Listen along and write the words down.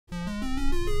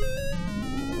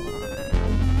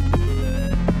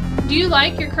Do you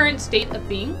like your current state of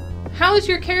being? How is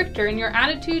your character and your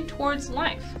attitude towards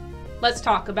life? Let's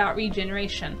talk about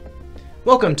regeneration.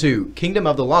 Welcome to Kingdom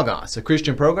of the Logos, a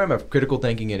Christian program of critical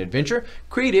thinking and adventure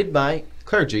created by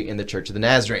clergy in the Church of the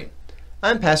Nazarene.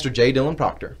 I'm Pastor J. Dylan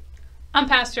Proctor. I'm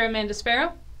Pastor Amanda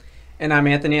Sparrow. And I'm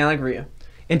Anthony Allegria.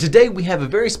 And today we have a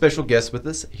very special guest with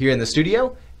us here in the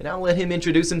studio, and I'll let him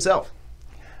introduce himself.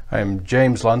 I'm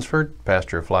James Lunsford,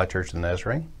 pastor of Fly Church of the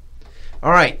Nazarene.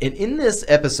 All right, and in this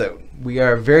episode, we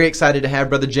are very excited to have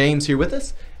Brother James here with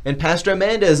us, and Pastor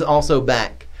Amanda is also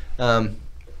back.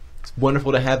 It's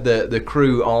wonderful to have the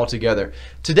crew all together.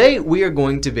 Today, we are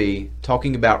going to be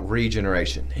talking about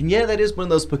regeneration. And yeah, that is one of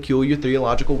those peculiar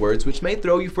theological words which may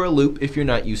throw you for a loop if you're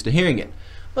not used to hearing it.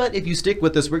 But if you stick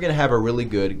with us, we're going to have a really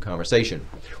good conversation.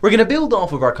 We're going to build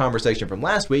off of our conversation from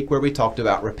last week where we talked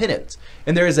about repentance.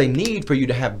 And there is a need for you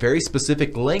to have very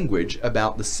specific language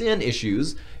about the sin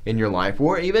issues in your life,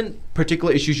 or even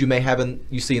particular issues you may have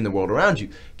you see in the world around you.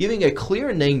 Giving a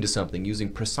clear name to something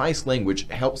using precise language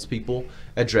helps people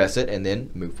address it and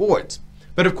then move forwards.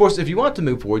 But of course, if you want to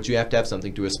move forwards, you have to have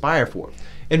something to aspire for.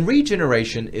 And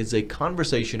regeneration is a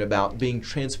conversation about being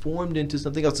transformed into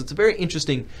something else. It's a very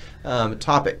interesting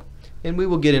topic, and we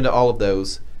will get into all of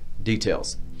those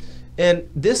details. And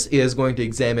this is going to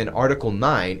examine Article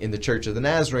 9 in the Church of the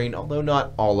Nazarene, although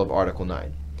not all of Article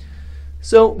 9.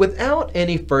 So without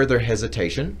any further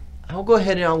hesitation, I'll go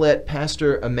ahead and I'll let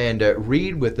Pastor Amanda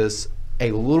read with us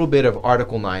a little bit of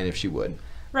Article 9, if she would.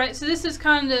 Right, so this is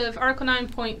kind of Article 9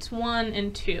 points 1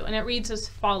 and 2, and it reads as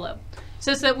follows. It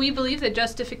says that we believe that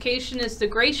justification is the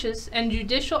gracious and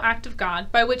judicial act of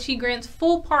God by which he grants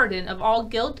full pardon of all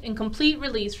guilt and complete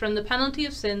release from the penalty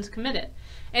of sins committed,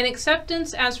 and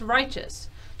acceptance as righteous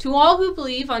to all who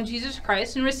believe on Jesus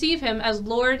Christ and receive him as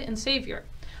Lord and Savior.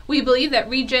 We believe that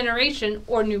regeneration,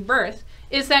 or new birth,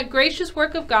 is that gracious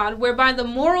work of God whereby the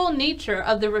moral nature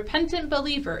of the repentant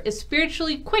believer is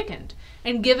spiritually quickened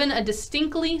and given a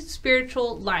distinctly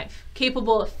spiritual life,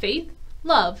 capable of faith,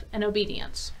 love, and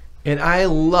obedience. And I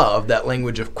love that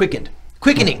language of quickened.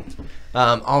 Quickening.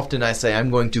 Often I say, I'm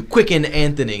going to quicken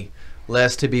Anthony,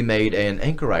 lest to be made an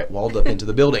anchorite walled up into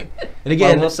the building. And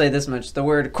again, well, we'll say this much. The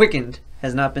word quickened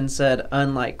has not been said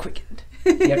unlike quickened.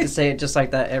 You have to say it just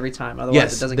like that every time. Otherwise,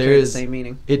 yes, it doesn't carry the same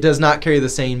meaning. It does not carry the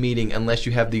same meaning unless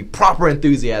you have the proper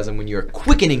enthusiasm when you're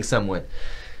quickening someone.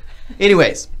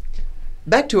 Anyways,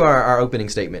 back to our opening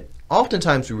statement.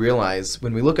 Oftentimes we realize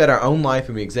when we look at our own life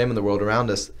and we examine the world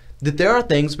around us that there are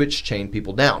things which chain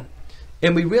people down.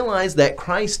 And we realize that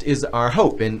Christ is our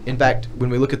hope. And in fact,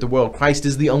 when we look at the world, Christ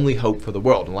is the only hope for the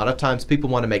world. And a lot of times people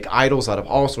want to make idols out of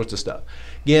all sorts of stuff.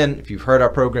 Again, if you've heard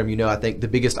our program, you know I think the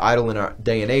biggest idol in our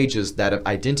day and age is that of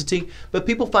identity. But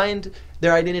people find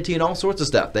their identity in all sorts of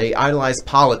stuff. They idolize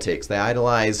politics. They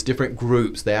idolize different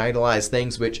groups. They idolize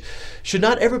things which should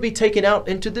not ever be taken out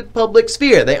into the public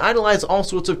sphere. They idolize all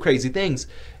sorts of crazy things.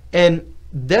 And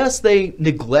thus they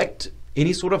neglect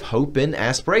any sort of hope and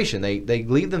aspiration. They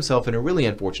leave themselves in a really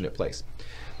unfortunate place.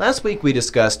 Last week we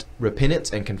discussed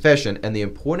repentance and confession and the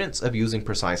importance of using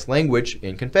precise language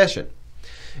in confession.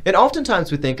 And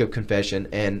oftentimes we think of confession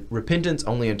and repentance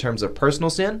only in terms of personal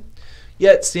sin,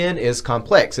 yet sin is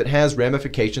complex. It has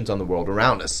ramifications on the world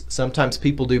around us. Sometimes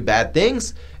people do bad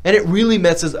things and it really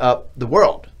messes up the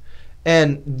world.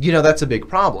 And, you know, that's a big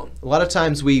problem. A lot of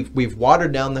times we've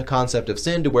watered down the concept of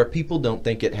sin to where people don't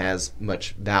think it has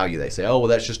much value. They say, oh, well,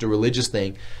 that's just a religious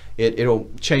thing. It'll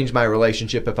change my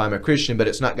relationship if I'm a Christian, but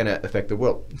it's not going to affect the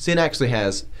world. Sin actually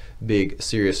has big,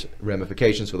 serious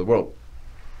ramifications for the world.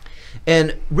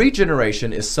 And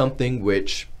regeneration is something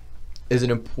which is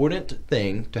an important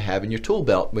thing to have in your tool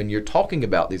belt when you're talking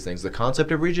about these things. The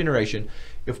concept of regeneration,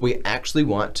 if we actually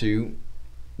want to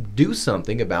do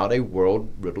something about a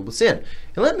world riddled with sin.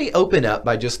 And let me open up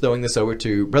by just throwing this over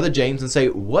to Brother James and say,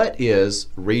 what is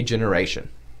regeneration?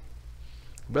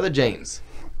 Brother James.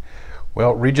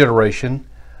 Well, regeneration,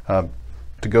 to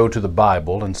go to the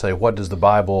Bible and say, what does the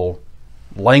Bible,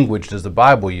 language does the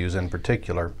Bible use in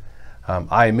particular?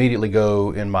 I immediately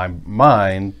go in my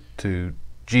mind to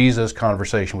Jesus'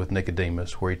 conversation with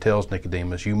Nicodemus, where he tells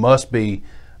Nicodemus, you must be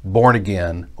born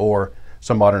again, or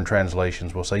some modern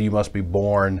translations will say you must be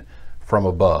born from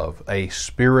above, a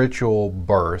spiritual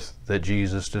birth that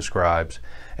Jesus describes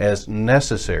as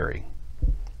necessary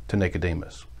to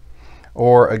Nicodemus.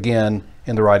 Or again,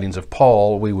 in the writings of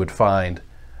Paul, we would find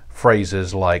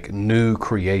phrases like new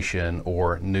creation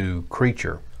or new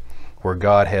creature, where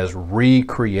God has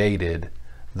recreated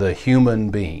the human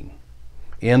being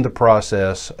in the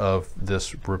process of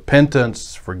this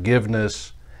repentance,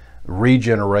 forgiveness,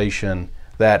 regeneration,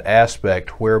 that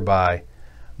aspect whereby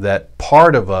that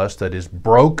part of us that is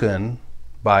broken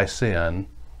by sin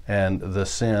and the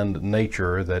sinned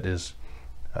nature that is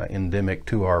endemic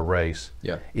to our race,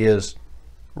 Yeah. is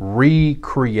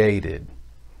recreated,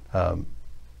 and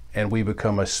we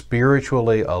become a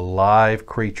spiritually alive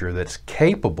creature that's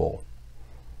capable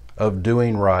of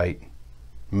doing right,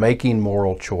 making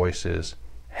moral choices,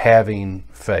 having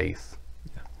faith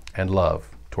and love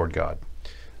toward God.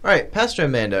 All right, Pastor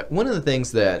Amanda, one of the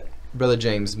things that Brother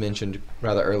James mentioned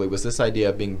rather early was this idea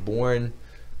of being born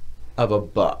of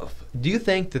above. Do you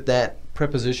think that that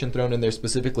preposition thrown in there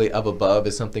specifically of above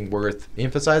is something worth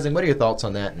emphasizing? What are your thoughts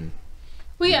on that?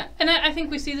 Well, yeah, and I think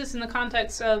we see this in the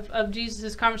context of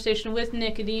Jesus' conversation with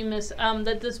Nicodemus,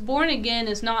 that this born again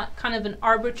is not kind of an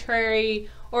arbitrary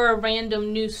or a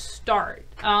random new start.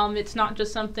 It's not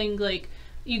just something like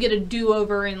you get a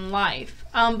do-over in life,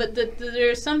 but that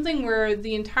there's something where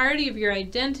the entirety of your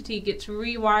identity gets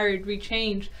rewired,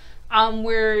 rechanged,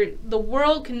 where the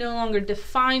world can no longer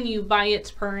define you by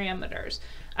its parameters.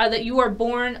 That you are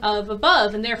born of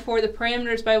above, and therefore the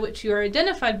parameters by which you are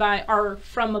identified by are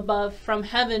from above, from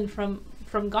heaven,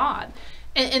 from God.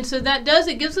 And so that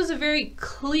it gives us a very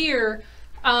clear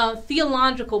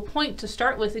theological point to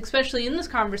start with, especially in this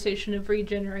conversation of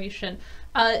regeneration.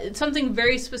 Something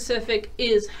very specific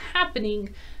is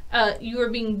happening. You are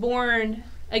being born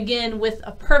again with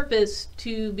a purpose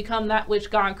to become that which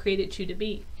God created you to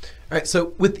be. All right,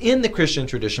 so within the Christian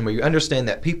tradition, where you understand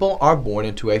that people are born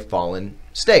into a fallen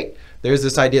state, there's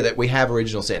this idea that we have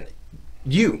original sin.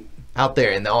 You, out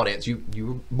there in the audience, you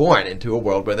were born into a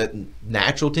world where the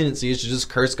natural tendency is to just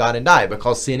curse God and die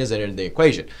because sin has entered the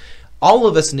equation. All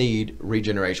of us need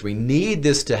regeneration. We need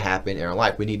this to happen in our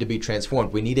life. We need to be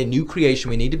transformed. We need a new creation.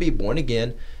 We need to be born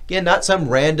again. Again, not some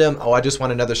random, oh, I just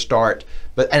want another start,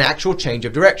 but an actual change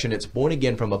of direction. It's born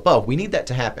again from above. We need that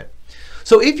to happen.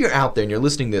 So if you're out there and you're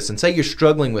listening to this and say you're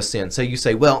struggling with sin, say you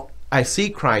say, well, I see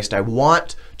Christ, I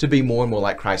want to be more and more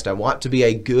like Christ, I want to be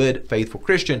a good, faithful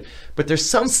Christian, but there's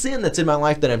some sin that's in my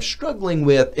life that I'm struggling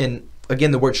with, and again,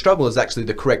 the word struggle is actually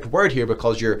the correct word here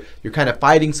because you're kind of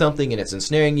fighting something and it's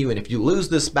ensnaring you, and if you lose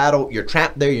this battle, you're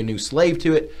trapped there, you're a new slave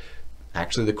to it.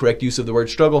 Actually, the correct use of the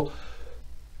word struggle.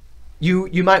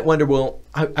 You might wonder, well,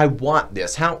 I want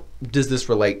this. How does this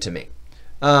relate to me?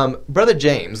 Brother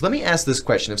James, let me ask this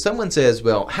question. If someone says,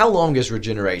 well, how long is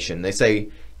regeneration? They say,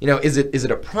 is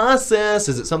it a process?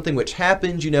 Is it something which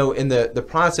happens, in the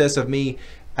process of me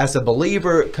as a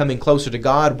believer coming closer to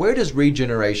God? Where does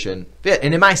regeneration fit?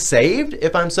 And am I saved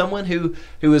if I'm someone who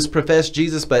has professed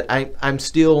Jesus, but I'm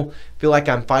still feel like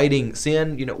I'm fighting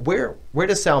sin? Where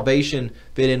does salvation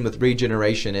fit in with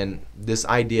regeneration and this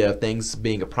idea of things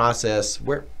being a process?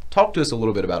 Talk to us a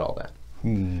little bit about all that.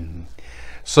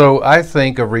 So I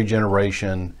think of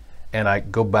regeneration, and I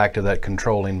go back to that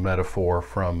controlling metaphor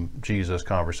from Jesus'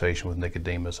 conversation with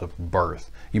Nicodemus of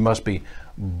birth. You must be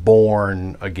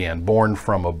born again, born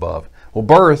from above. Well,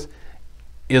 birth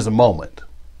is a moment,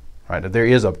 right? There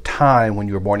is a time when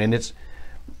you were born, and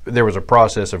there was a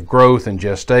process of growth and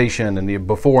gestation and the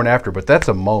before and after, but that's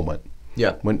a moment.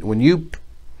 Yeah. When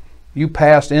you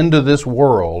passed into this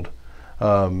world,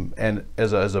 and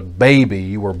as a baby,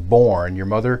 you were born, your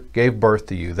mother gave birth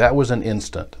to you. That was an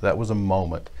instant. That was a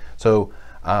moment. So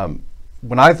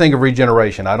when I think of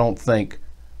regeneration, I don't think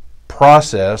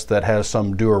process that has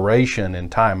some duration in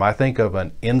time. I think of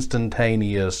an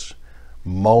instantaneous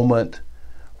moment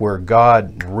where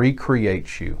God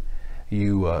recreates you.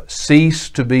 You cease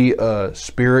to be a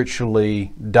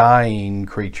spiritually dying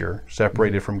creature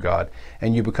separated from God,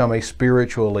 and you become a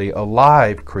spiritually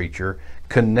alive creature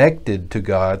connected to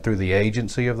God through the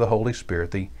agency of the Holy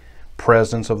Spirit, the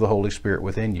presence of the Holy Spirit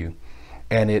within you,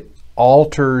 and it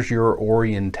alters your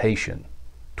orientation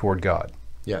toward God.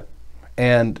 Yeah.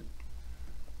 And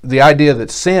the idea that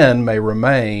sin may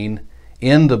remain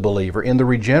in the believer, in the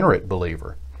regenerate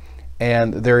believer,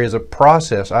 and there is a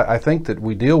process. I think that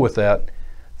we deal with that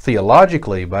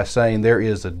theologically by saying there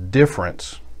is a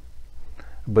difference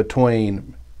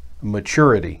between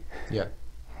maturity, yeah,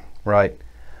 right?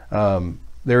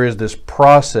 There is this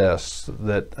process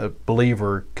that a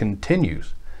believer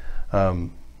continues.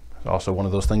 Also one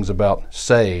of those things about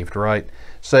saved, right?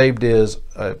 Saved is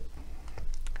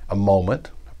a moment.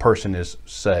 A person is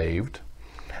saved.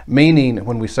 Meaning,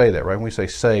 when we say that, right? When we say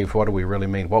saved, what do we really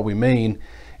mean? What we mean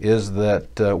is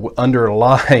that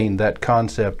underlying that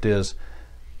concept is,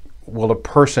 well, a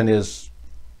person is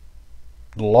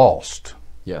lost,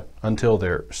 yeah, until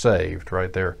they're saved,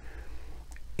 right? They're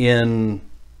in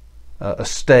a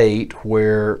state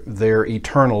where their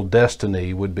eternal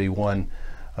destiny would be one,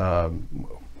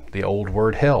 the old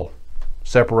word hell,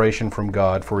 separation from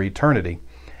God for eternity.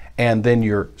 And then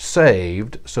you're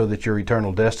saved so that your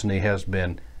eternal destiny has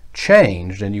been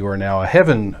changed and you are now a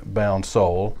heaven-bound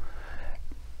soul,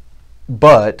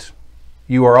 but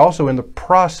you are also in the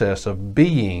process of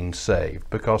being saved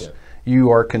because you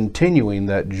are continuing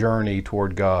that journey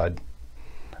toward God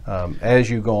as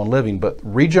you go on living. But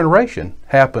regeneration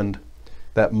happened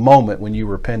that moment when you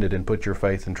repented and put your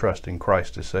faith and trust in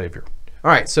Christ as Savior.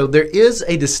 All right, so there is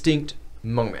a distinct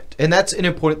moment, and that's an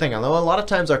important thing. I know a lot of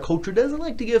times our culture doesn't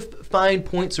like to give fine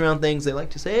points around things. They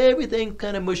like to say everything's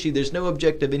kind of mushy. There's no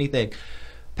objective anything.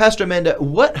 Pastor Amanda,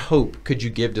 what hope could you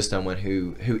give to someone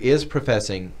who is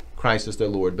professing Christ as their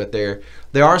Lord, but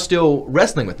they are still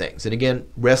wrestling with things? And again,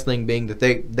 wrestling being that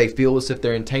they feel as if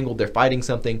they're entangled, they're fighting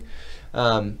something.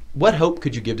 What hope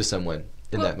could you give to someone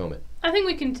in that moment? I think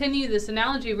we continue this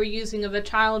analogy we're using of a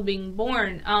child being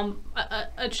born.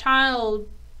 A child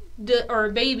or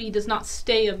a baby does not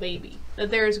stay a baby.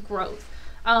 That there is growth.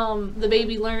 The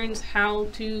baby learns how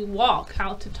to walk,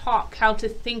 how to talk, how to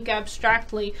think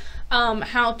abstractly,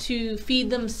 how to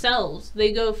feed themselves.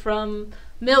 They go from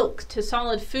milk to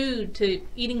solid food to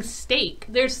eating steak.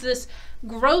 There's this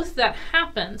growth that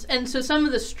happens. And so some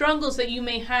of the struggles that you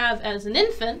may have as an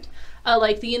infant,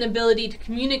 like the inability to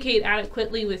communicate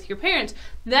adequately with your parents,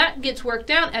 that gets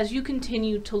worked out as you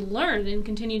continue to learn and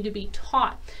continue to be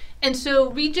taught. And so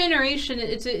regeneration,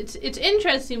 it's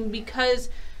interesting because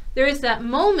there is that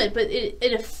moment, but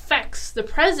it affects the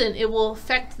present. It will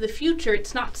affect the future.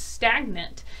 It's not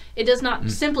stagnant. It does not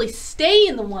simply stay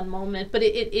in the one moment, but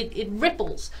it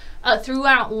ripples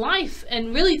throughout life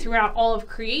and really throughout all of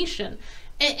creation.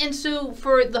 And so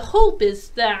for the hope is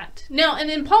that now, and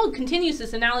then Paul continues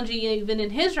this analogy even in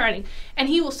his writing, and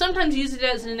he will sometimes use it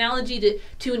as an analogy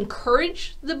to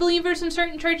encourage the believers in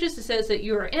certain churches. It says that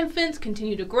you are infants,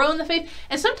 continue to grow in the faith,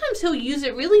 and sometimes he'll use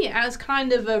it really as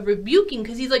kind of a rebuking,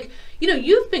 because he's like,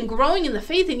 you've been growing in the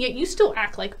faith and yet you still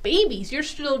act like babies. You're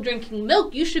still drinking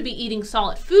milk. You should be eating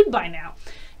solid food by now.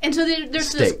 And so there's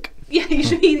steak. Yeah, you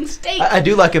should be eating steak. I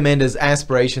do like Amanda's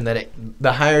aspiration that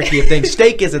the hierarchy of things,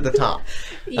 steak is at the top.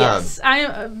 Yes, I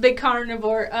am a big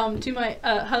carnivore, to my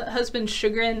husband's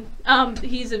chagrin.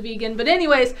 He's a vegan. But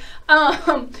anyways,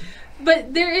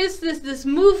 but there is this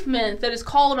movement that is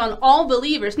called on all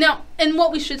believers. Now, and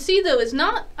what we should see, though, is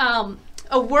not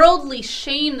a worldly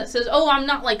shame that says, oh, I'm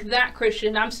not like that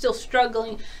Christian, I'm still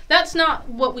struggling. That's not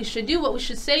what we should do. What we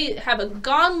should say, have a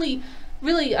godly,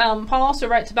 really, Paul also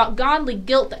writes about godly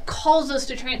guilt that calls us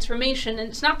to transformation. And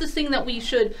it's not this thing that we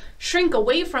should shrink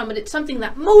away from, but it's something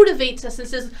that motivates us and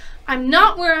says, I'm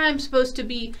not where I'm supposed to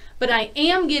be, but I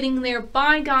am getting there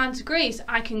by God's grace.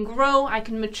 I can grow, I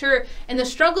can mature, and the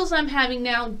struggles I'm having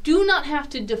now do not have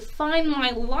to define my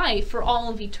life for all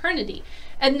of eternity.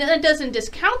 And that doesn't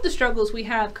discount the struggles we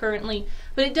have currently,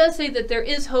 but it does say that there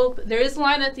is hope, there is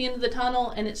light at the end of the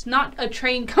tunnel, and it's not a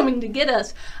train coming to get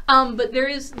us. But there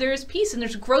is peace and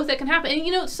there's growth that can happen.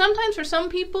 And sometimes for some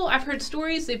people, I've heard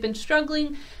stories, they've been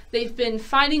struggling, they've been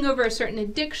fighting over a certain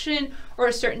addiction or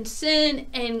a certain sin,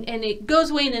 and it goes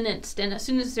away in an instant as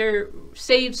soon as they're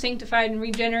saved, sanctified, and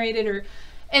regenerated.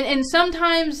 And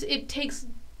sometimes it takes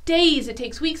days, it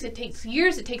takes weeks, it takes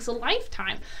years, it takes a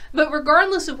lifetime. But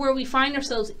regardless of where we find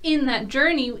ourselves in that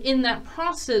journey, in that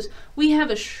process, we have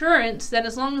assurance that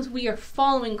as long as we are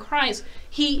following Christ,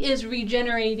 He is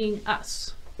regenerating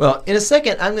us. Well, in a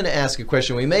second, I'm going to ask a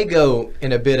question. We may go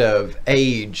in a bit of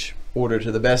age order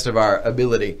to the best of our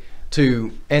ability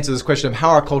to answer this question of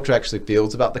how our culture actually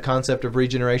feels about the concept of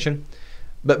regeneration.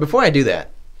 But before I do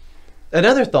that,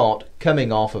 another thought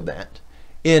coming off of that.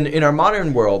 In our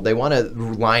modern world, they want to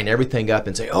line everything up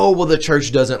and say, oh, well, the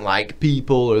church doesn't like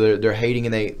people, or they're hating,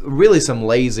 and really some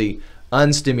lazy,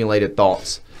 unstimulated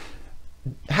thoughts.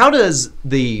 How does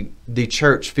the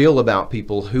church feel about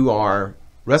people who are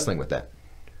wrestling with that?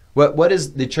 What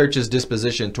is the church's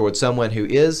disposition towards someone who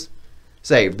is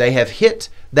saved? They have hit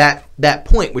that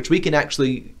point, which we can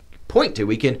actually point to.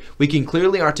 We can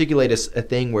clearly articulate a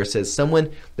thing where it says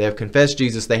someone, they have confessed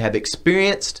Jesus, they have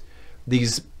experienced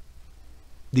these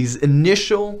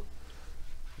initial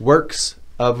works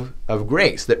of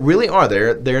grace that really are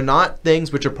there. They're not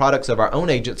things which are products of our own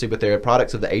agency, but they're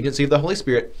products of the agency of the Holy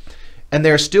Spirit. And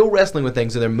they're still wrestling with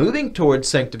things, and they're moving towards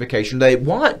sanctification. They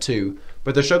want to,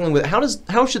 but they're struggling with it.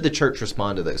 How should the church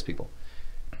respond to those people?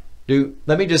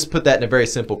 Let me just put that in a very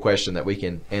simple question that we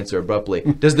can answer abruptly.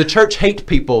 Does the church hate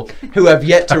people who have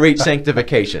yet to reach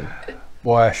sanctification?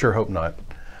 Well, I sure hope not.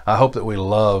 I hope that we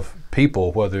love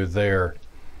people, whether they're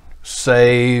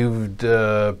saved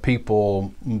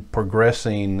people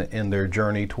progressing in their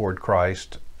journey toward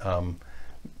Christ,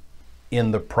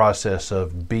 in the process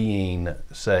of being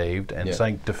saved and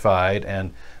sanctified,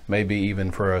 and maybe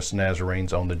even for us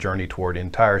Nazarenes on the journey toward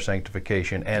entire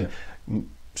sanctification, and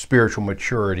spiritual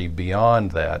maturity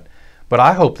beyond that. But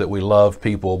I hope that we love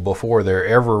people before they're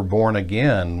ever born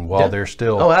again, while they're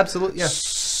still... Oh, absolutely, yeah.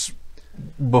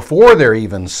 Before they're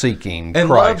even seeking and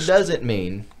Christ. Love doesn't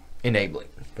mean enabling,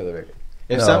 for the record.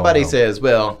 If somebody says,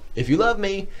 well, if you love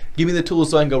me, give me the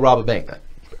tools so I can go rob a bank.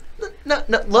 No,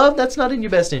 love, that's not in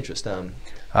your best interest.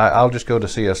 I'll just go to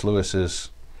C.S. Lewis's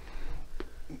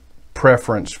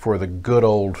preference for the good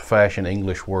old-fashioned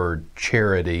English word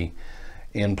charity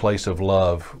in place of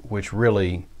love, which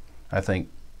really, I think,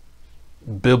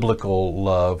 biblical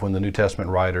love, when the New Testament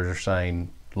writers are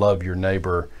saying love your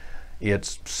neighbor,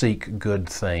 it's seek good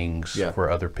things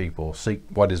for other people, seek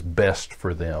what is best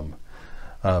for them.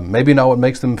 Maybe not what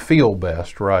makes them feel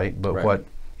best, right, but what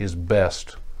is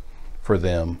best for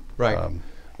them. Right.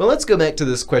 Well, let's go back to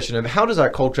this question of how does our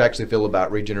culture actually feel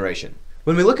about regeneration?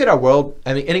 When we look at our world,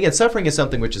 I mean, and again, suffering is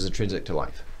something which is intrinsic to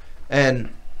life. And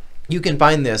you can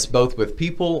find this both with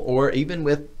people or even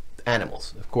with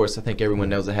animals. Of course, I think everyone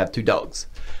knows I have 2 dogs.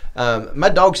 My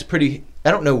dog's pretty, I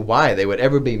don't know why they would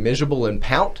ever be miserable and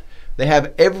pout. They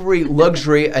have every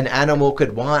luxury an animal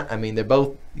could want. I mean, they're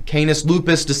both Canis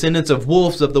lupus, descendants of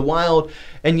wolves of the wild.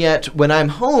 And yet, when I'm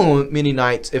home many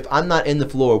nights, if I'm not in the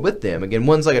floor with them, again,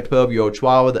 one's like a 12-year-old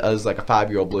Chihuahua, the other's like a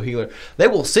 5-year-old Blue Heeler, they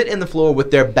will sit in the floor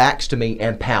with their backs to me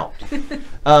and pout.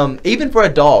 Even for a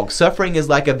dog, suffering is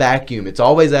like a vacuum. It's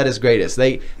always at its greatest.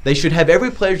 They should have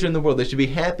every pleasure in the world. They should be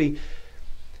happy.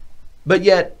 But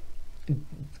yet,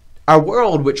 our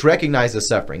world, which recognizes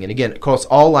suffering, and again, across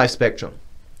all life spectrum,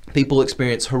 people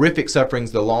experience horrific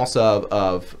sufferings, the loss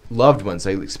of loved ones.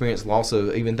 They experience loss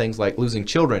of even things like losing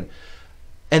children.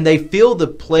 And they feel the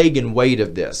plague and weight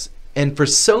of this. And for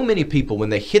so many people, when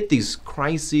they hit these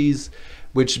crises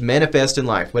which manifest in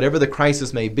life, whatever the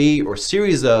crisis may be, or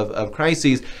series of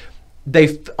crises,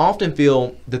 they often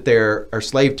feel that they are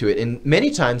slave to it. And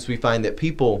many times we find that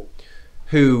people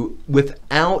who,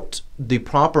 without the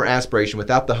proper aspiration,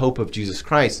 without the hope of Jesus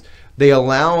Christ, they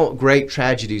allow great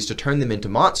tragedies to turn them into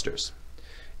monsters.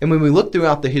 And when we look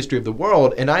throughout the history of the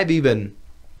world, and I've even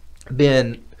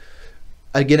been,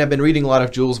 again, I've been reading a lot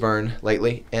of Jules Verne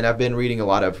lately, and I've been reading a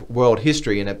lot of world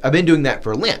history, and I've been doing that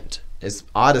for Lent, as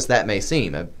odd as that may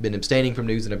seem. I've been abstaining from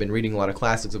news, and I've been reading a lot of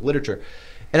classics of literature.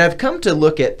 And I've come to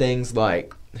look at things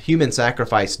like human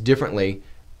sacrifice differently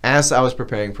as I was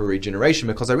preparing for regeneration,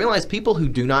 because I realized people who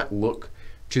do not look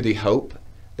to the hope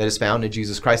that is found in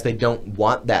Jesus Christ, they don't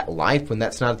want that life when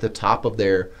that's not at the top of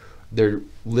their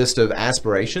list of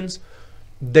aspirations,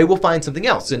 they will find something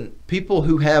else. And people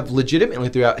who have legitimately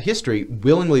throughout history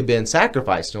willingly been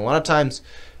sacrificed, and a lot of times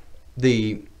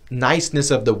the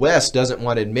niceness of the West doesn't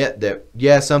want to admit that,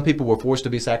 yeah, some people were forced to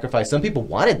be sacrificed. Some people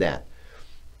wanted that.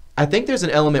 I think there's an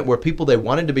element where people, they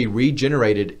wanted to be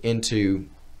regenerated into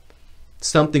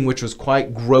something which was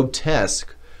quite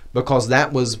grotesque because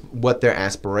that was what their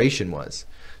aspiration was.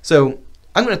 So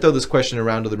I'm going to throw this question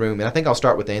around to the room, and I think I'll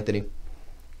start with Anthony.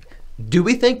 Do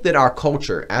we think that our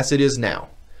culture, as it is now,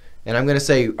 and I'm going to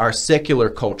say our secular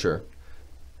culture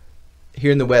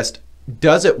here in the West,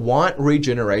 does it want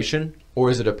regeneration, or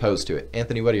is it opposed to it?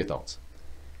 Anthony, what are your thoughts?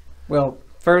 Well,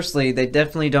 firstly, they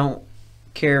definitely don't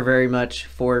care very much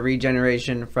for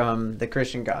regeneration from the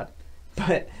Christian God.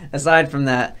 But aside from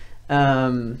that,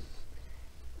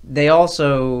 they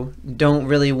also don't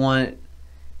really want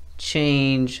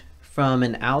change from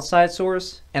an outside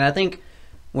source. And I think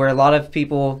where a lot of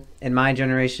people in my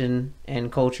generation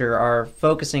and culture are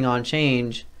focusing on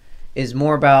change is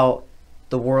more about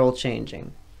the world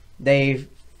changing. They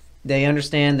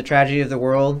understand the tragedy of the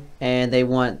world, and they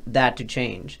want that to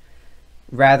change,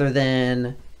 rather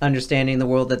than understanding the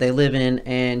world that they live in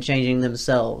and changing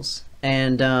themselves.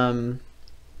 And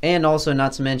also,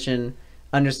 not to mention,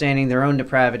 understanding their own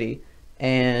depravity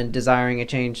and desiring a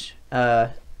change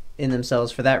in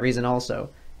themselves for that reason also.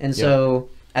 And so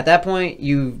at that point,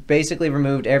 you've basically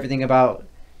removed everything about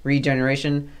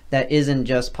regeneration that isn't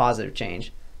just positive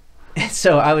change.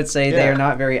 So I would say they are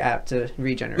not very apt to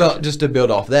regeneration. Well, just to build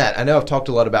off that, I know I've talked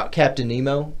a lot about Captain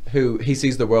Nemo, who he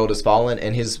sees the world as fallen,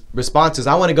 and his response is,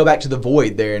 I want to go back to the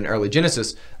void there in early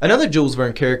Genesis. Another Jules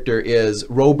Verne character is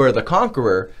Robur the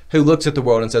Conqueror, who looks at the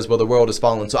world and says, well, the world is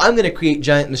fallen, so I'm going to create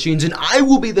giant machines, and I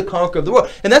will be the conqueror of the world.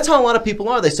 And that's how a lot of people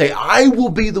are. They say, I will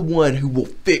be the one who will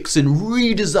fix and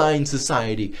redesign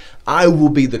society. I will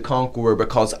be the conqueror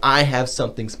because I have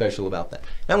something special about that.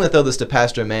 And I'm going to throw this to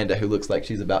Pastor Amanda, who looks like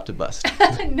she's about to bust.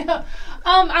 No.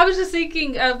 I was just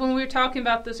thinking when we were talking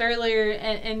about this earlier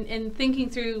and thinking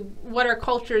through what our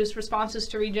culture's responses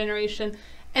to regeneration.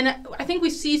 And I think we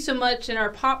see so much in our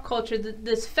pop culture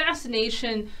this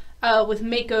fascination with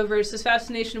makeovers, this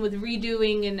fascination with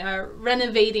redoing and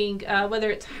renovating,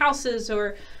 whether it's houses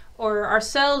or or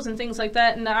ourselves and things like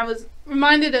that. And I was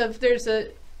reminded of, there's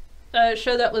a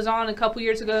show that was on a couple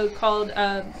years ago called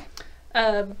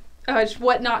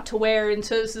What Not to Wear, and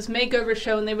so it's this makeover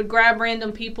show, and they would grab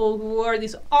random people who wore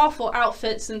these awful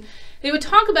outfits, and they would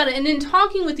talk about it. And in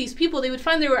talking with these people, they would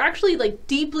find there were actually like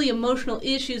deeply emotional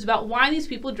issues about why these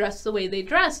people dressed the way they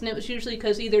dressed, and it was usually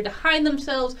because either to hide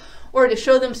themselves or to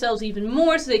show themselves even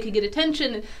more so they could get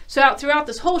attention. And so throughout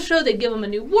this whole show, they'd give them a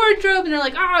new wardrobe, and they're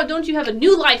like, don't you have a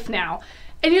new life now?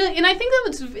 And I think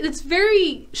that it's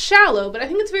very shallow, but I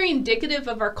think it's very indicative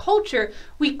of our culture.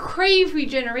 We crave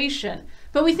regeneration,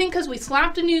 but we think because we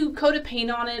slapped a new coat of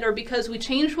paint on it, or because we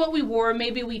changed what we wore,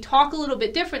 maybe we talk a little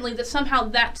bit differently, that somehow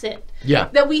that's it. Yeah.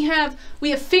 That we have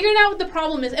figured out what the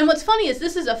problem is. And what's funny is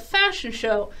this is a fashion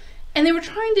show, and they were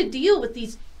trying to deal with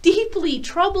these deeply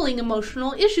troubling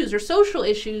emotional issues or social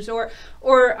issues or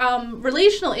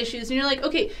relational issues, and you're like,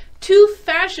 okay, two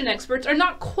fashion experts are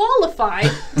not qualified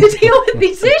to deal with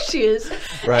these issues.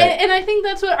 Right. And I think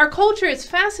that's what our culture is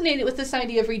fascinated with, this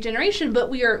idea of regeneration, but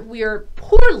we are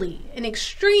poorly and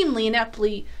extremely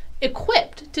ineptly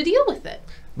equipped to deal with it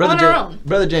on our own.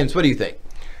 Brother James, what do you think?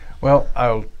 Well,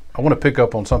 I want to pick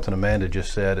up on something Amanda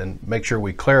just said and make sure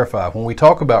we clarify. When we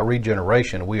talk about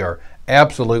regeneration, we are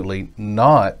absolutely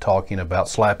not talking about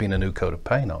slapping a new coat of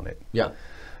paint on it. Yeah.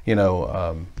 You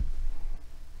know,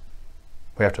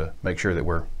 we have to make sure that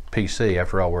we're PC.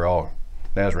 After all, we're all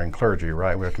Nazarene clergy,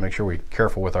 right? We have to make sure we're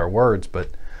careful with our words. But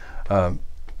I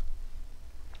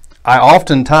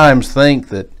oftentimes think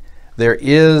that there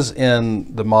is,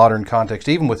 in the modern context,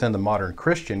 even within the modern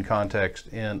Christian context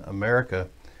in America,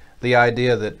 the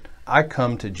idea that I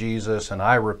come to Jesus and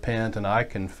I repent and I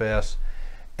confess,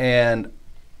 and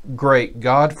great,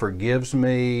 God forgives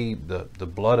me. The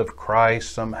blood of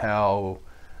Christ somehow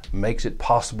makes it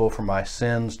possible for my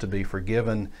sins to be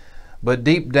forgiven. But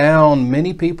deep down,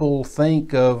 many people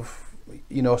think of,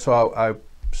 so I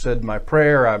said my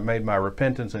prayer, I made my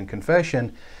repentance and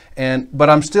confession, but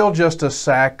I'm still just a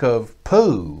sack of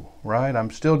poo, right? I'm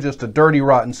still just a dirty,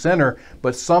 rotten sinner,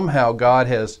 but somehow God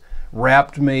has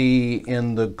wrapped me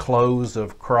in the clothes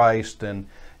of Christ, and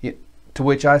to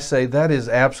which I say that is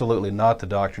absolutely not the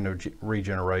doctrine of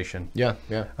regeneration. Yeah.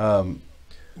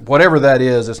 Whatever that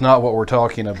is, it's not what we're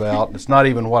talking about. It's not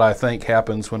even what I think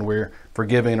happens when we're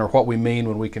forgiving, or what we mean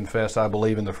when we confess, I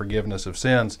believe in the forgiveness of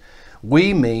sins.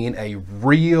 We mean a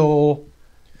real,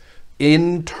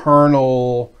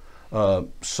 internal,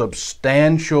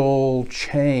 substantial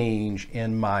change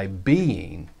in my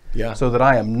being, so that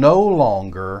I am no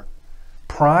longer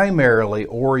primarily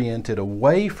oriented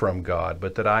away from God,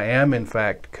 but that I am in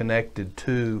fact connected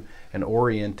to and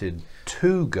oriented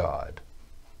to God.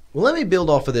 Well, let me build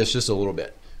off of this just a little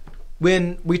bit.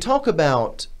 When we talk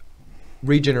about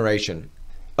regeneration,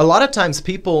 a lot of times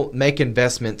people make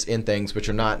investments in things which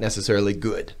are not necessarily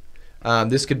good.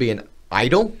 This could be an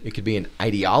idol, it could be an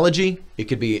ideology, it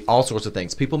could be all sorts of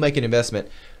things. People make an investment.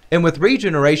 And with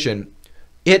regeneration,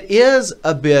 it is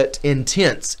a bit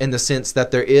intense in the sense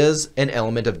that there is an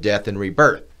element of death and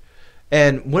rebirth.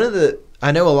 And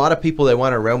I know a lot of people, they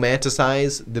want to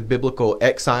romanticize the biblical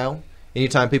exile.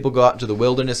 Anytime people go out into the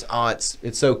wilderness,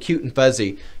 it's so cute and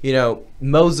fuzzy.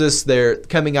 Moses, they're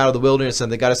coming out of the wilderness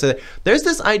and they got to say, there's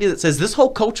this idea that says this whole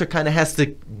culture kind of has to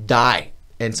die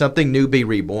and something new be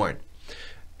reborn.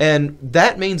 And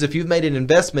that means if you've made an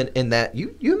investment in that,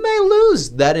 you may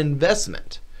lose that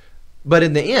investment. But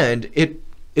in the end, it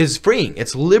is freeing.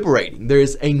 It's liberating. There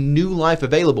is a new life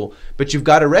available, but you've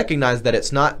got to recognize that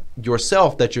it's not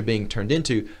yourself that you're being turned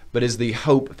into, but is the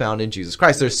hope found in Jesus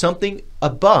Christ. There's something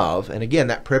above, and again,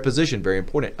 that preposition, very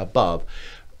important, above,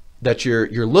 that you're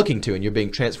looking to and you're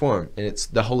being transformed. And it's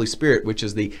the Holy Spirit, which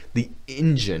is the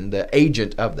engine, the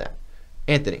agent of that.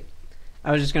 Anthony.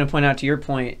 I was just going to point out to your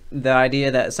point, the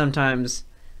idea that sometimes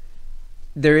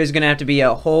there is going to have to be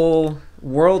a whole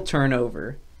world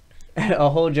turnover, a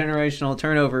whole generational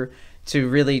turnover to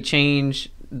really change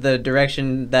the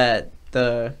direction that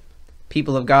the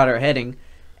people of God are heading.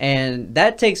 And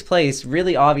that takes place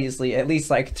really obviously at least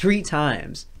like 3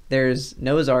 times. There's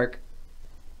Noah's Ark.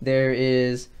 There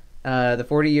is the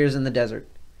 40 years in the desert.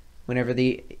 Whenever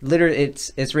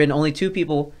it's written only 2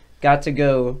 people got to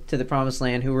go to the promised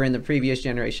land who were in the previous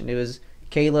generation. It was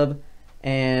Caleb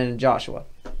and Joshua.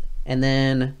 And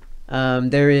then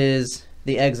there is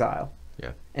the exile.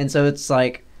 Yeah. And so it's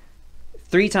like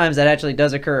 3 times that actually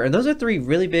does occur. And those are 3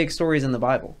 really big stories in the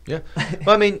Bible. Yeah.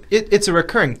 Well, I mean, it's a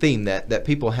recurring theme that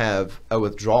people have a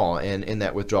withdrawal, and in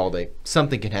that withdrawal,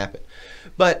 something can happen.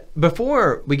 But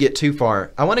before we get too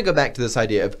far, I want to go back to this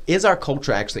idea of, is our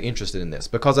culture actually interested in this?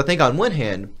 Because I think on one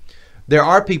hand, there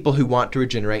are people who want to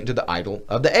regenerate into the idol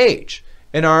of the age.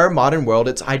 In our modern world,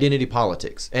 it's identity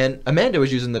politics. And Amanda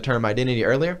was using the term identity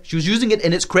earlier. She was using it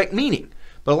in its correct meaning.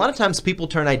 But a lot of times people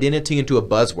turn identity into a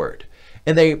buzzword.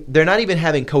 And they're not even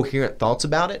having coherent thoughts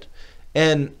about it.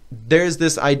 And there's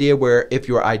this idea where if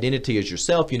your identity is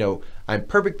yourself, I'm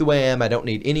perfect the way I am, I don't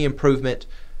need any improvement,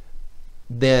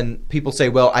 then people say,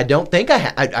 well, I don't think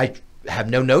I have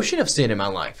no notion of sin in my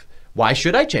life. Why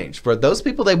should I change? For those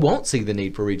people, they won't see the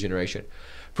need for regeneration.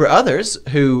 For others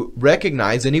who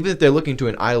recognize, and even if they're looking to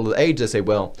an idol of the age, they say,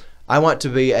 well, I want to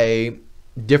be a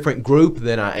different group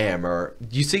than I am. Or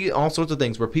you see all sorts of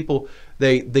things where people,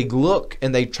 they look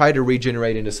and they try to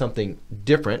regenerate into something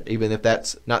different, even if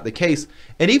that's not the case.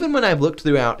 And even when I've looked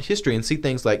throughout history and see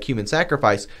things like human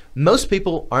sacrifice, most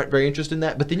people aren't very interested in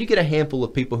that. But then you get a handful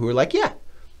of people who are like, yeah,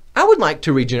 I would like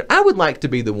to regenerate. I would like to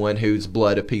be the one whose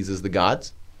blood appeases the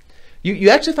gods.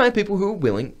 You actually find people who are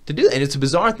willing to do that. And it's a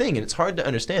bizarre thing and it's hard to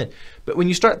understand. But when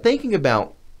you start thinking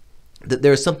about that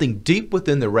there's something deep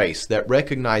within the race that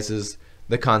recognizes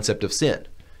the concept of sin.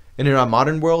 And in our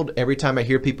modern world, every time I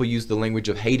hear people use the language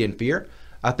of hate and fear,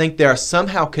 I think they are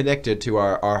somehow connected to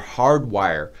our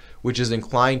hardwire, which is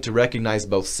inclined to recognize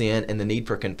both sin and the need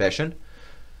for confession.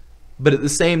 But at the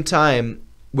same time,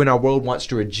 when our world wants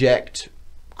to reject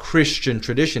Christian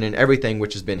tradition and everything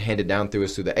which has been handed down through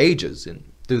us through the ages and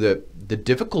through the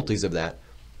difficulties of that,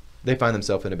 they find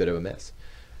themselves in a bit of a mess.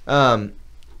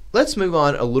 Let's move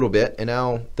on a little bit, and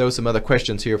I'll throw some other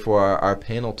questions here for our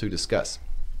panel to discuss.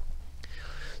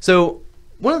 So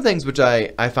one of the things which I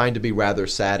find to be rather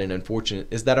sad and unfortunate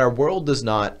is that our world does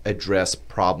not address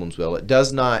problems well. It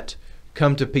does not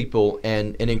come to people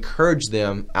and encourage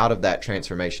them out of that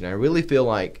transformation. I really feel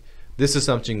like this is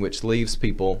something which leaves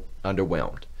people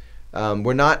underwhelmed.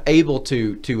 We're not able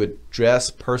to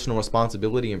address personal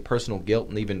responsibility and personal guilt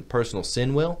and even personal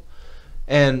sin will,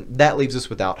 and that leaves us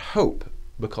without hope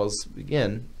because,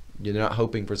 again, you're not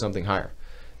hoping for something higher.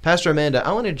 Pastor Amanda,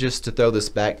 I wanted just to throw this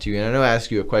back to you, and I know I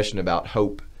asked you a question about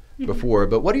hope before,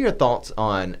 but what are your thoughts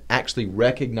on actually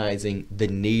recognizing the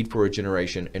need for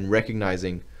regeneration and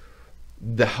recognizing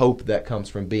the hope that comes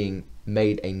from being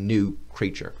made a new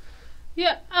creature?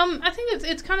 Yeah, I think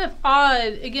it's kind of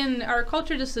odd. Again, our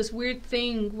culture does this weird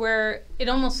thing where it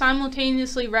almost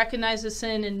simultaneously recognizes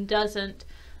sin and doesn't.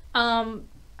 I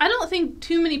don't think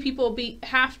too many people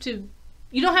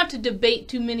you don't have to debate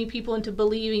too many people into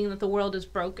believing that the world is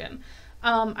broken.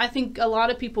 I think a lot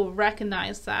of people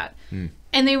recognize that.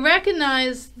 And they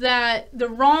recognize that the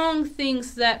wrong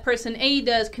things that person A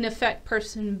does can affect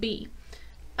person B.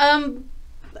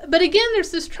 But again,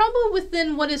 there's this trouble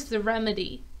within what is the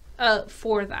remedy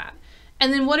for that.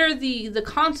 And then what are the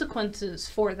consequences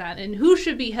for that? And who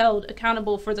should be held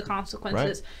accountable for the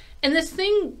consequences? Right. And this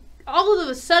thing, all of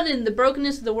a sudden, the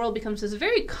brokenness of the world becomes this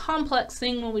very complex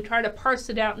thing when we try to parse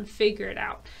it out and figure it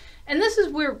out. And this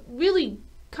is where really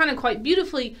kind of quite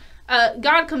beautififully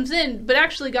God comes in, but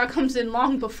actually God comes in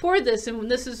long before this, and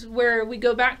this is where we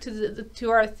go back to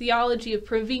our theology of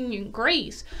prevenient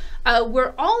grace,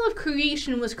 where all of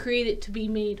creation was created to be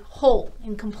made whole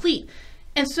and complete.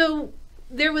 And so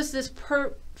there was this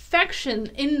perfection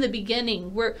in the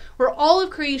beginning where all of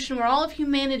creation, where all of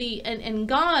humanity and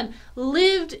God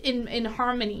lived in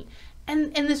harmony.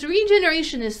 And this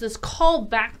regeneration is this call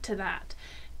back to that.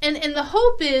 And the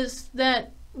hope is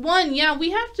that, one, yeah, we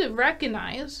have to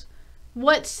recognize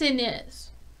what sin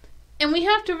is. And we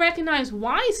have to recognize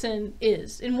why sin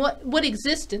is and what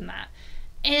exists in that.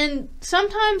 And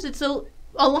sometimes it's a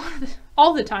lot of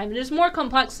all the time. It is more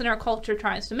complex than our culture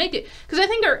tries to make it. Because I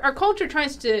think our culture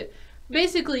tries to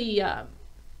basically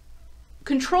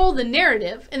control the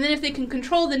narrative. And then if they can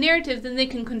control the narrative, then they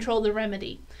can control the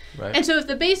remedy. Right. And so if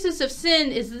the basis of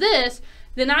sin is this,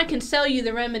 then I can sell you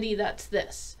the remedy that's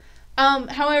this.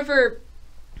 However,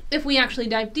 if we actually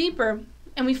dive deeper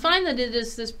and we find that it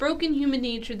is this broken human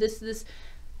nature, this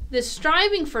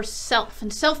striving for self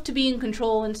and self to be in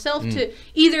control and self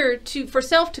for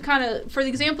self to kind of, for the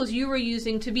examples you were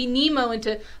using, to be Nemo and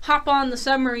to hop on the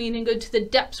submarine and go to the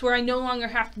depths where I no longer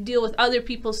have to deal with other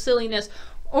people's silliness,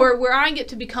 or where I get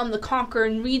to become the conqueror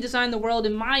and redesign the world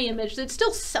in my image. It's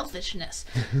still selfishness.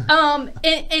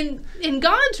 And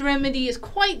God's remedy is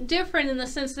quite different in the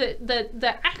sense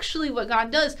that actually what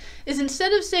God does is,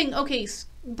 instead of saying, okay,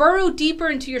 burrow deeper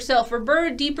into yourself or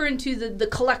burrow deeper into the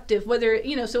collective, whether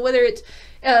it's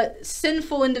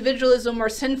sinful individualism or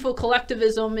sinful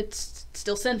collectivism, it's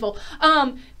still sinful.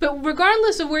 But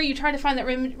regardless of where you try to find that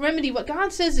remedy, what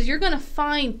God says is you're going to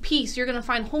find peace, you're going to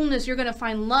find wholeness, you're going to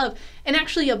find love, and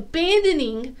actually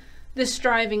abandoning this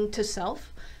striving to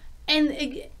self.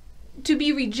 And to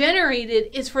be regenerated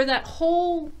is for that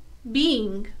whole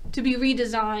being to be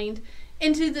redesigned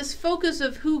into this focus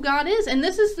of who God is. And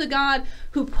this is the God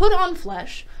who put on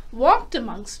flesh, walked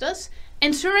amongst us,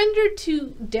 and surrendered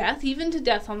to death, even to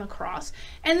death on the cross.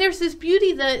 And there's this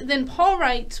beauty that then Paul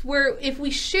writes where if we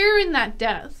share in that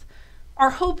death, our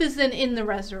hope is then in the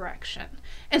resurrection.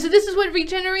 And so this is what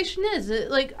regeneration is.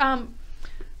 Like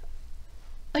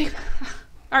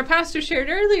our pastor shared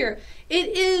earlier, it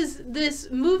is this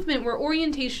movement where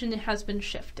orientation has been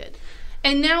shifted.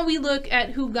 And now we look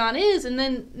at who God is, and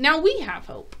then now we have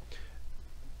hope.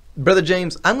 Brother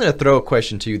James, I'm going to throw a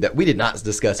question to you that we did not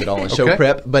discuss at all in show Okay.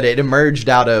 prep, but it emerged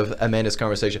out of Amanda's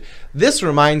conversation. This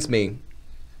reminds me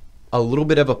a little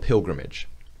bit of a pilgrimage,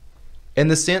 in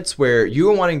the sense where you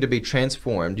are wanting to be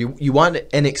transformed. You want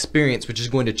an experience which is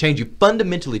going to change you,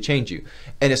 fundamentally change you.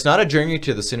 And it's not a journey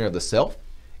to the center of the self.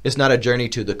 It's not a journey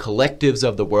to the collectives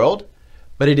of the world,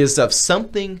 but it is of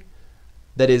something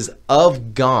that is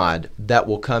of God that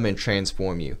will come and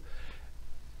transform you.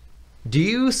 Do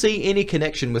you see any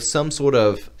connection with some sort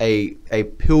of a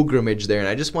pilgrimage there? And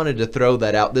I just wanted to throw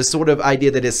that out. This sort of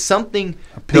idea that is something...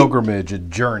 A pilgrimage, a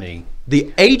journey.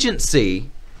 The agency,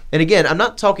 and again, I'm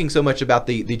not talking so much about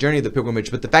the journey of the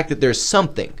pilgrimage, but the fact that there's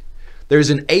something. There's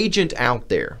an agent out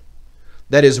there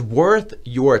that is worth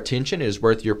your attention, is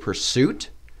worth your pursuit,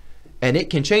 and it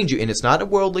can change you. And it's not a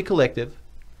worldly collective.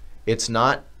 It's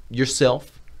not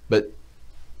yourself, but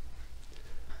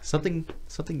something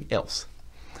else.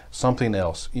 Something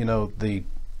else. You know,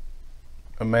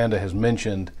 Amanda has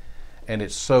mentioned, and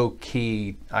it's so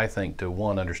key, I think, to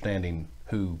one, understanding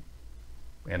who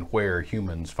and where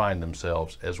humans find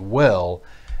themselves, as well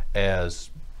as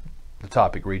the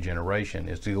topic regeneration,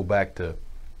 is to go back to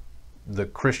the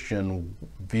Christian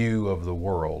view of the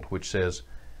world, which says,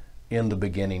 in the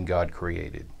beginning God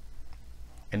created.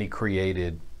 And He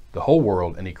created the whole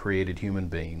world, and He created human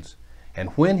beings. And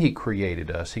when He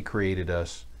created us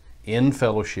in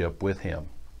fellowship with Him,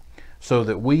 so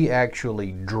that we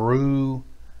actually drew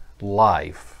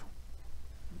life.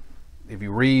 If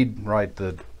you read, right,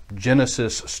 the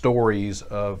Genesis stories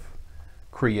of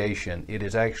creation, it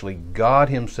is actually God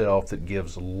Himself that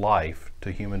gives life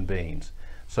to human beings.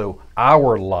 So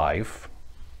our life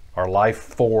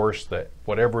force, that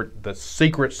whatever the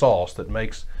secret sauce that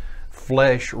makes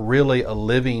flesh really a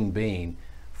living being,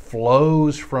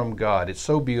 flows from God. It's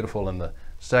so beautiful in the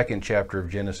second chapter of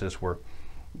Genesis, where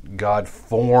God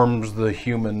forms the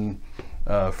human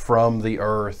from the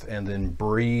earth and then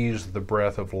breathes the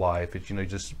breath of life. It's,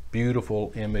 just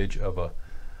beautiful image of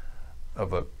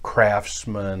a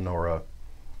craftsman or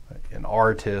an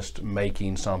artist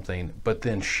making something, but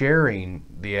then sharing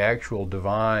the actual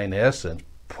divine essence,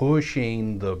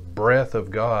 pushing the breath of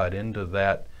God into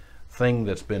that thing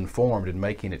that's been formed and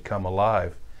making it come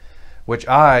alive. Which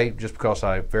I, just because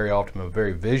I very often am a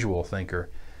very visual thinker,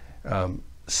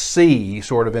 see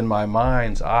sort of in my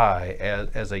mind's eye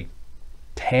as a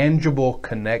tangible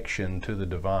connection to the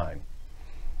divine.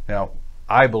 Now,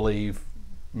 I believe,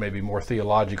 maybe more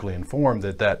theologically informed,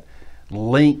 that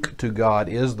link to God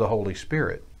is the Holy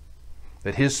Spirit,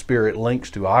 that His Spirit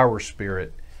links to our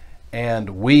spirit,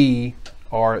 and we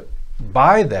are,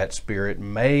 by that Spirit,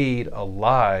 made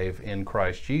alive in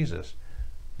Christ Jesus.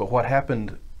 But what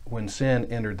happened when sin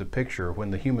entered the picture,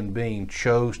 when the human being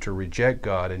chose to reject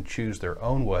God and choose their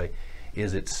own way,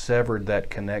 is it severed that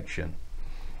connection.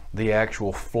 The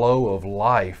actual flow of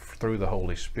life through the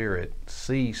Holy Spirit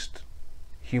ceased.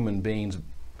 Human beings,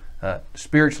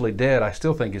 spiritually dead, I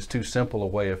still think is too simple a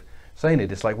way of saying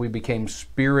it. It's like we became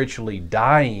spiritually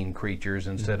dying creatures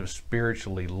instead of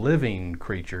spiritually living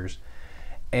creatures.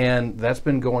 And that's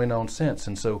been going on since.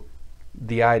 And so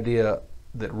the idea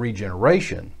that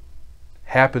regeneration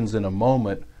happens in a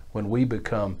moment when we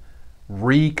become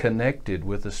reconnected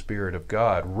with the Spirit of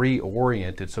God,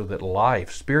 reoriented, so that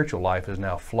life, spiritual life, is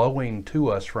now flowing to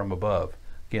us from above.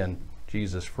 Again,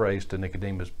 Jesus' phrase to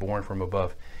Nicodemus, born from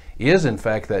above, is in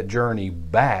fact that journey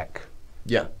back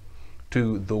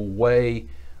to the way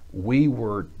we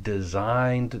were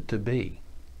designed to be,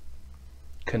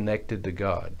 connected to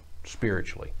God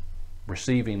spiritually,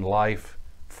 receiving life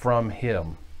from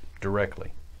Him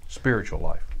directly, spiritual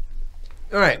life.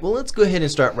 All right, well, let's go ahead and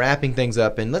start wrapping things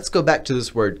up, and let's go back to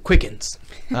this word, quickens.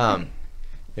 And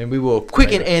we will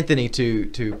quicken Anthony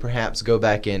to perhaps go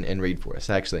back in and read for us.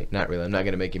 Actually, not really. I'm not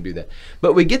going to make him do that.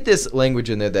 But we get this language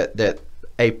in there that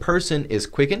a person is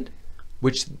quickened,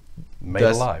 which Made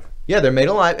alive. Yeah, they're made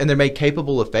alive, and they're made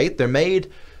capable of faith. They're made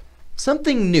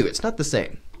something new. It's not the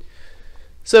same.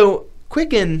 So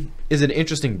quicken is an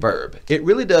interesting verb. It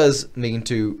really does mean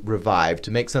to revive,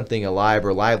 to make something alive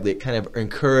or lively. It kind of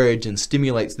encourages and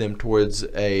stimulates them towards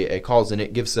a cause, and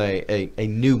it gives a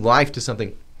new life to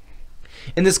something.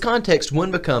 In this context,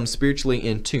 one becomes spiritually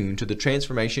in tune to the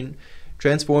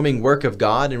transforming work of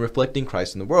God and reflecting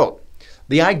Christ in the world.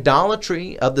 The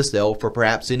idolatry of the self, or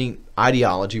perhaps any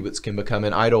ideology which can become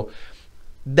an idol,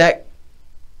 that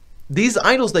these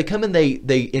idols, they come and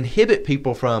they inhibit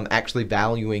people from actually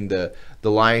valuing the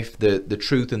life, the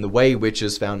truth, and the way which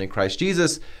is found in Christ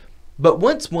Jesus. But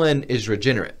once one is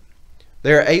regenerate,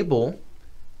 they're able,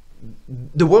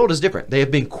 the world is different. They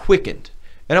have been quickened.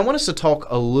 And I want us to talk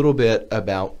a little bit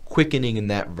about quickening in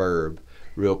that verb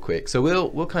real quick. So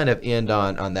we'll kind of end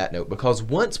on that note, because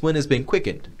once one has been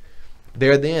quickened,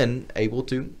 they're then able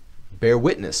to bear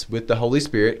witness with the Holy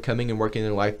Spirit coming and working in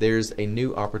their life. There's a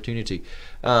new opportunity.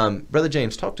 Brother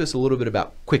James, talk to us a little bit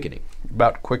about quickening.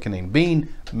 About quickening, being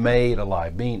made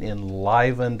alive, being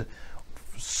enlivened,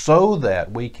 so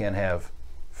that we can have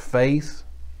faith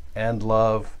and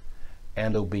love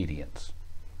and obedience.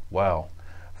 Wow.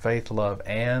 Faith, love,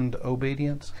 and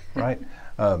obedience, right?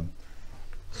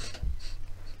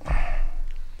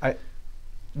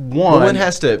 One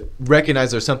has to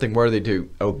recognize there's something worthy to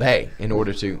obey in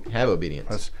order to have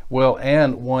obedience. Well,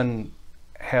 and one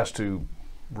has to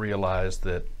realize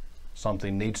that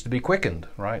something needs to be quickened,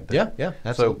 right? Yeah,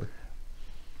 absolutely.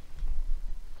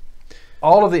 So,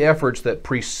 all of the efforts that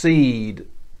precede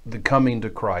the coming to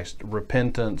Christ,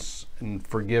 repentance and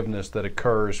forgiveness that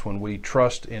occurs when we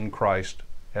trust in Christ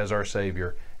as our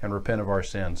Savior and repent of our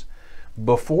sins,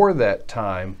 before that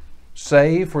time,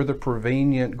 save for the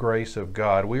prevenient grace of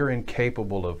God, we are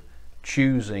incapable of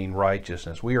choosing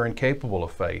righteousness. We are incapable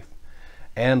of faith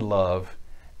and love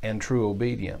and true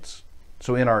obedience.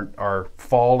 So in our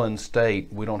fallen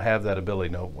state, we don't have that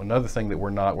ability. No, another thing that we're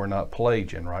not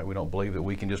Pelagian, right? We don't believe that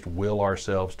we can just will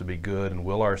ourselves to be good and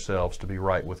will ourselves to be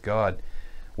right with God.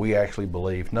 We actually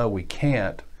believe, no, we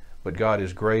can't, but God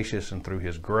is gracious, and through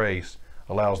His grace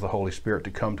allows the Holy Spirit to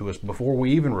come to us before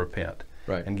we even repent,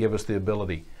 right, and give us the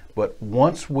ability. But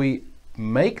once we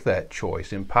make that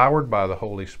choice, empowered by the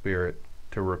Holy Spirit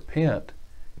to repent,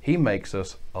 He makes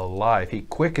us alive. He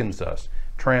quickens us,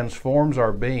 transforms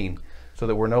our being, so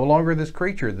that we're no longer this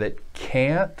creature that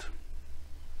can't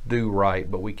do right,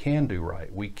 but we can do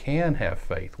right. We can have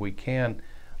faith, we can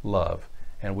love,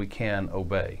 and we can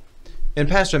obey. And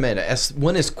Pastor Amanda, as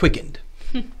one is quickened,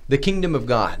 the kingdom of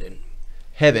God and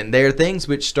heaven, they are things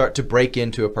which start to break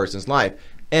into a person's life.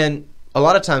 And a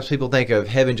lot of times people think of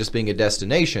heaven just being a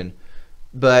destination,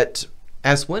 but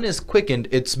as one is quickened,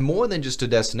 it's more than just a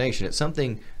destination. It's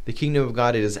something, the kingdom of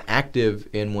God is active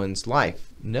in one's life.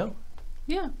 No?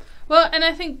 Yeah. Well, and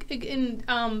I think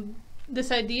in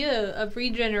this idea of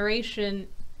regeneration,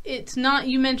 it's not,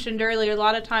 you mentioned earlier, a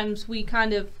lot of times we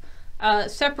kind of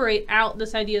separate out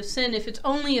this idea of sin. If it's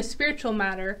only a spiritual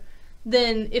matter,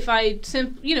 then if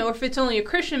if it's only a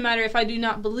Christian matter, if I do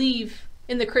not believe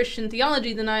in the Christian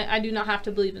theology, then I do not have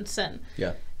to believe in sin.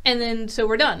 Yeah. And then, so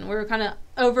we're done. We're kind of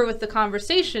over with the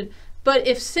conversation. But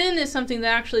if sin is something that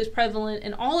actually is prevalent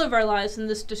in all of our lives, and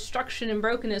this destruction and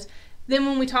brokenness, then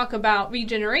when we talk about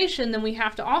regeneration, then we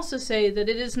have to also say that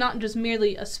it is not just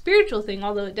merely a spiritual thing,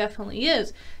 although it definitely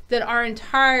is, that our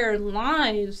entire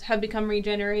lives have become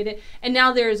regenerated, and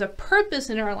now there is a purpose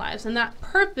in our lives, and that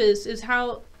purpose is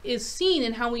seen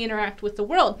in how we interact with the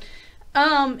world.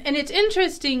 And it's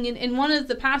interesting in one of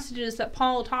the passages that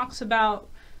Paul talks about,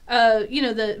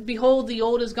 behold, the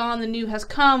old is gone, the new has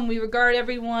come. We regard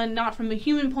everyone not from a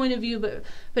human point of view, but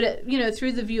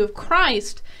through the view of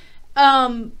Christ.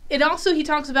 It also, he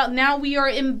talks about, now we are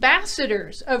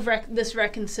ambassadors of this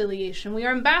reconciliation. We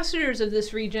are ambassadors of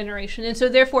this regeneration. And so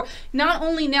therefore, not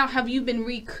only now have you been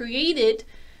recreated,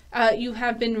 you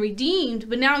have been redeemed,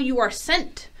 but now you are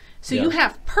sent. So you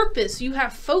have purpose, you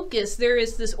have focus. There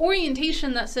is this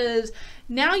orientation that says,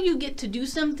 now you get to do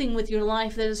something with your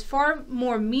life that is far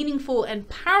more meaningful and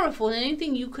powerful than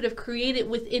anything you could have created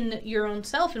within your own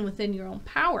self and within your own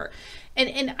power.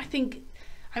 And I think,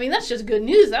 that's just good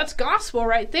news. That's gospel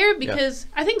right there, because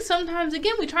I think sometimes,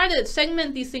 again, we try to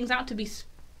segment these things out to be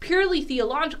purely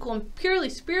theological and purely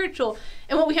spiritual.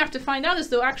 And what we have to find out is,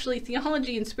 though, actually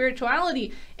theology and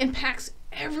spirituality impacts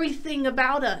everything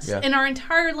about us in our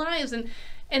entire lives. And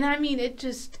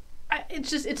it's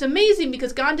amazing,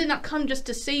 because God did not come just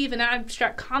to save an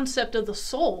abstract concept of the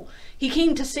soul. He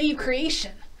came to save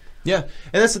creation. Yeah.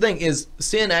 And that's the thing, is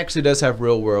sin actually does have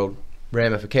real world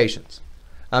ramifications.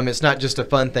 It's not just a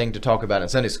fun thing to talk about in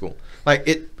Sunday school. Like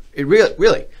it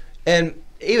really. And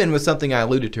even with something I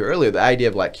alluded to earlier, the idea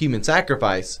of like human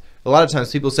sacrifice, a lot of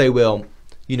times people say, well,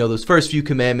 those first few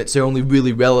commandments are only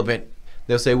really relevant.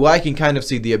 They'll say, well, I can kind of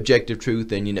see the objective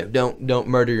truth, and don't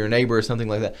murder your neighbor or something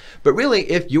like that. But really,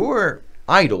 if your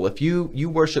idol, if you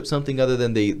worship something other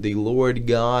than the Lord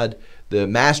God, the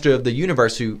master of the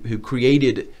universe who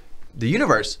created the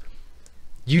universe,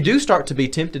 you do start to be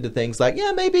tempted to things like,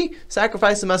 yeah, maybe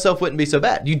sacrificing myself wouldn't be so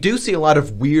bad. You do see a lot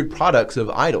of weird products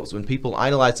of idols when people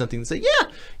idolize something and say,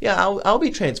 yeah, I'll be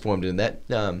transformed in that.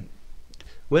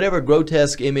 Whatever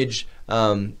grotesque image,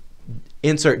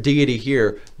 insert deity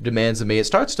here, demands of me, it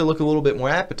starts to look a little bit more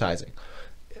appetizing.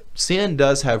 Sin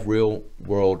does have real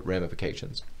world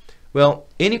ramifications. Well,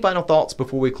 any final thoughts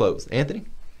before we close? Anthony?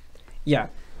 Yeah.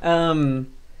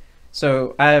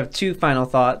 So I have two final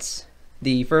thoughts.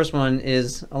 The first one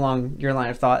is along your line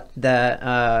of thought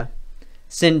that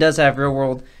sin does have real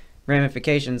world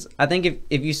ramifications. I think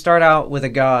if you start out with a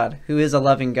God who is a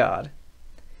loving God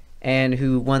and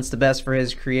who wants the best for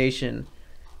his creation,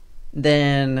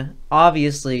 then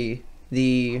obviously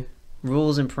the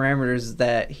rules and parameters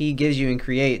that he gives you and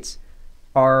creates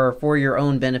are for your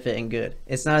own benefit and good.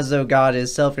 It's not as though God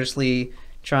is selfishly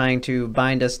trying to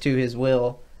bind us to his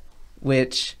will,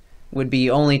 which would be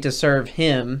only to serve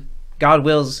him. God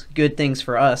wills good things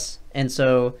for us, and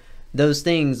so those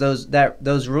things,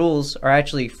 those rules are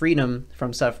actually freedom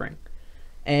from suffering.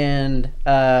 And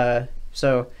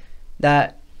so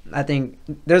that, I think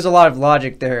there's a lot of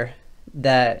logic there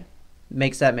that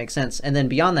makes that make sense. And then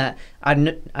beyond that, I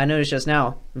noticed just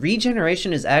now,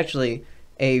 regeneration is actually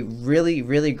a really,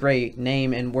 really great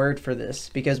name and word for this,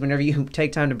 because whenever you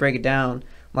take time to break it down,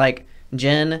 like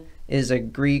gen is a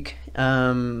Greek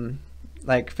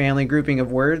like family grouping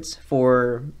of words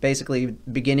for basically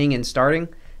beginning and starting.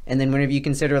 And then whenever you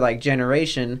consider like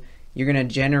generation, you're going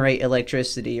to generate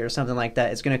electricity or something like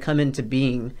that. It's going to come into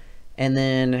being. And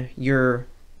then your,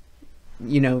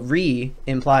 re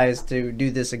implies to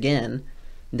do this again.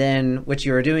 Then what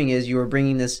you are doing is you are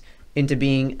bringing this into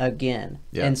being again.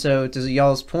 Yeah. And so to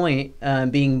y'all's point,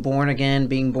 being born again,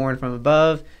 being born from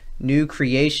above, new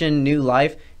creation, new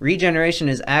life, regeneration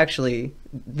is actually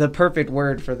the perfect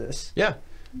word for this. Yeah.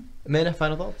 Amanda,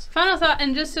 final thoughts? Final thought,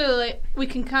 and just so we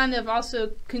can kind of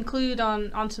also conclude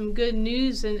on some good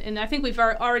news, and I think we've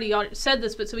already said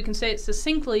this, but so we can say it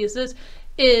succinctly,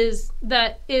 is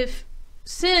that if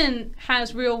sin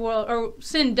has real world, or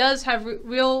sin does have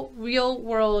real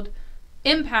world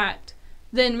impact,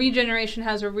 then regeneration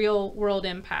has a real world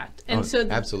impact. And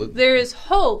absolutely. There is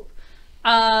hope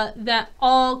that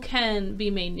all can be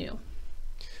made new.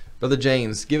 Brother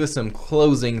James, give us some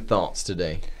closing thoughts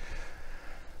today.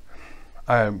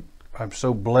 I'm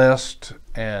so blessed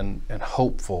and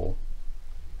hopeful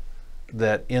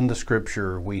that in the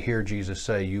scripture we hear Jesus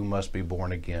say, you must be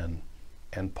born again.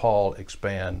 And Paul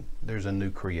expand, there's a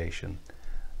new creation.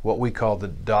 What we call the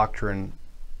doctrine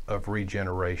of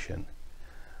regeneration.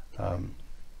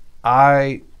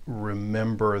 I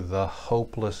remember the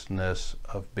hopelessness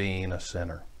of being a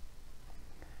sinner.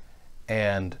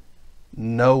 And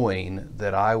knowing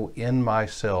that I in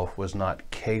myself was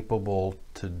not capable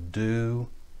to do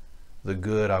the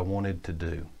good I wanted to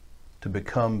do, to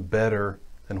become better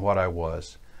than what I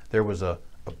was. There was a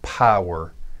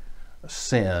power, a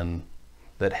sin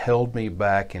that held me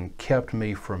back and kept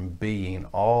me from being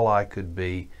all I could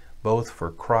be, both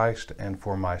for Christ and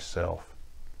for myself.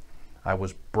 I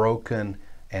was broken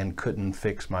and couldn't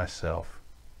fix myself.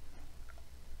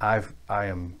 I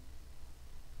am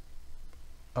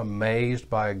amazed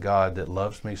by a God that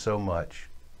loves me so much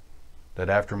that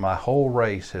after my whole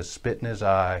race has spit in his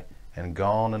eye and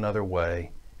gone another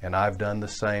way, and I've done the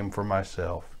same for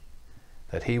myself,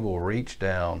 that he will reach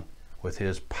down with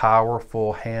his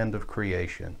powerful hand of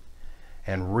creation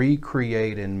and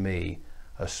recreate in me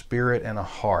a spirit and a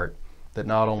heart that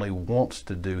not only wants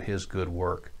to do his good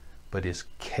work, but is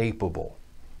capable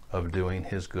of doing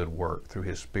his good work through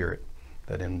his spirit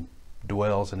that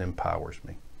indwells and empowers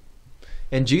me.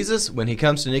 And Jesus, when he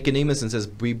comes to Nicodemus and says,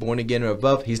 be born again or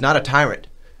above, he's not a tyrant.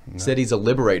 No. He said he's a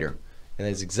liberator. And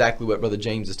that's exactly what Brother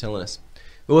James is telling us.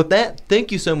 Well, with that,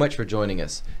 thank you so much for joining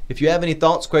us. If you have any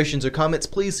thoughts, questions, or comments,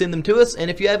 please send them to us. And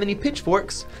if you have any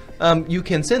pitchforks, you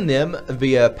can send them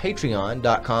via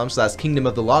patreon.com/Kingdom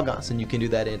of the Logos. And you can do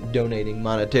that in donating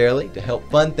monetarily to help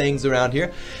fund things around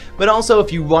here. But also,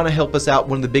 if you want to help us out,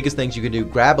 one of the biggest things you can do,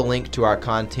 grab a link to our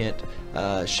content,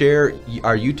 share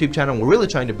our YouTube channel. We're really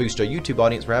trying to boost our YouTube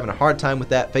audience. We're having a hard time with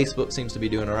that. Facebook seems to be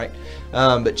doing all right.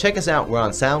 But check us out. We're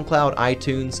on SoundCloud,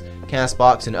 iTunes,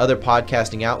 CastBox, and other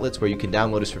podcasting outlets where you can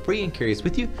download us for free and carry us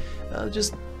with you.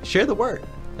 Just share the word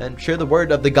and share the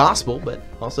word of the gospel, but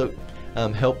also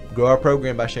help grow our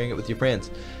program by sharing it with your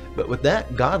friends. But with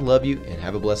that, God love you and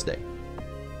have a blessed day.